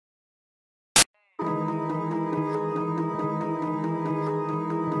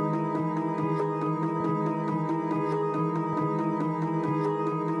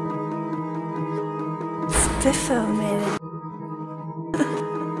T'es fermé.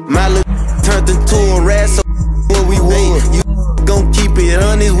 My little turned into a rat, so what we want. You gon' keep it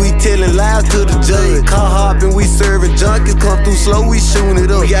honest, we tellin' lies to the judge. Car hopping, we serving junkies, come through slow, we shootin' it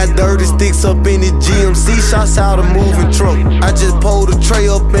up. We got dirty sticks up in the GMC, shots out a moving truck. I just pulled a tray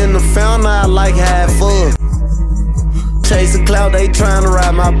up in the fountain, I like half fun. Chasing cloud, they tryna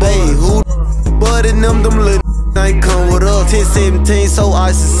ride my boat. Who but in them little ain't come with us. 10-17, so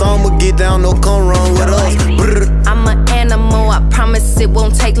icy, summer get down, no come run with us. Brr. I'm an animal, I promise it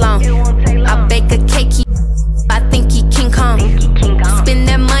won't take long. I bake a cake, I think he King Kong. Spend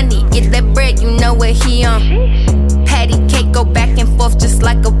that money, get that bread, you know what he on. Patty cake, go back and forth just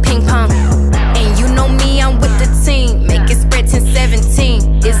like a ping pong. And you know me, I'm with the team. Make it spread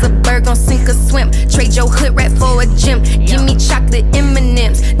 10-17. Is a bird gon' sink or swim? Trade your hood rat for a gym. Give me chocolate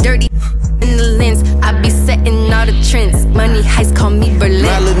M&Ms, dirty in the lens. I be setting all the trends. Money heist, call me Berlin.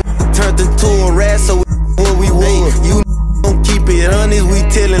 My little turned into a rat, so what we want. You gon' keep it honest, we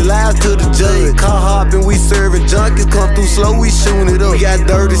tellin' lies to the judge. Car hopping, we serving junkies, come through slow, we shootin' it up. We got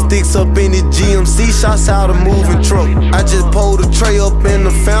dirty sticks up in the GMC, shots out a moving truck. I just pulled a tray up in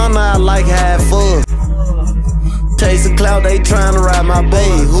the fountain, I like half fun. Chasing cloud, they tryna ride my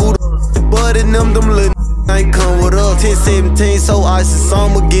boat. Who the but in them little ain't come with us. 10-17, so icy,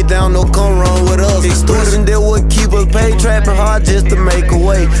 summer get down, no come run with us. Extortion, that would keep us paid, trapping hard just to make a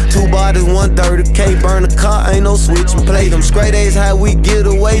way. 2 bodies, 130K, burn a car, ain't no switch and play. Them straight A's, how we get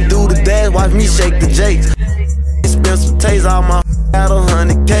away, do the dash, watch me shake the Jakes. Spend some taste, all my out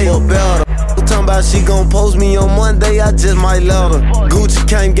 100K or better. Talking about she gon' post me on Monday, I just might let her. Gucci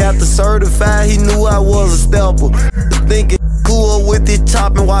came, got the certified, he knew I was a stepper. Thinking cool with this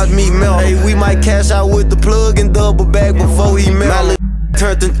top and watch me melt. Hey, we might cash out with the plug and double back before he melt. My little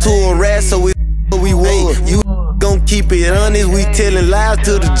turned into a rat, so it's what we want. You gon' keep it honest, we tellin' lies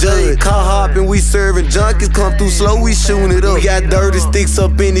to the judge. Car hopping, we serving junkies, come through slow, we shootin' it up. We got dirty sticks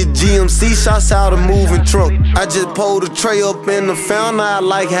up in the GMC, shots out a moving truck. I just pulled a tray up in the fountain, I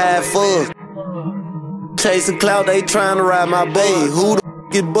like half fun. Chasing cloud, they tryna ride my boat. Who the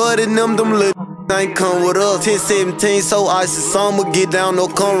get butt in them little ain't come with us. 10-17, so icy, summer get down, no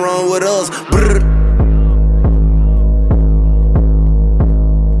come run with us. Brr.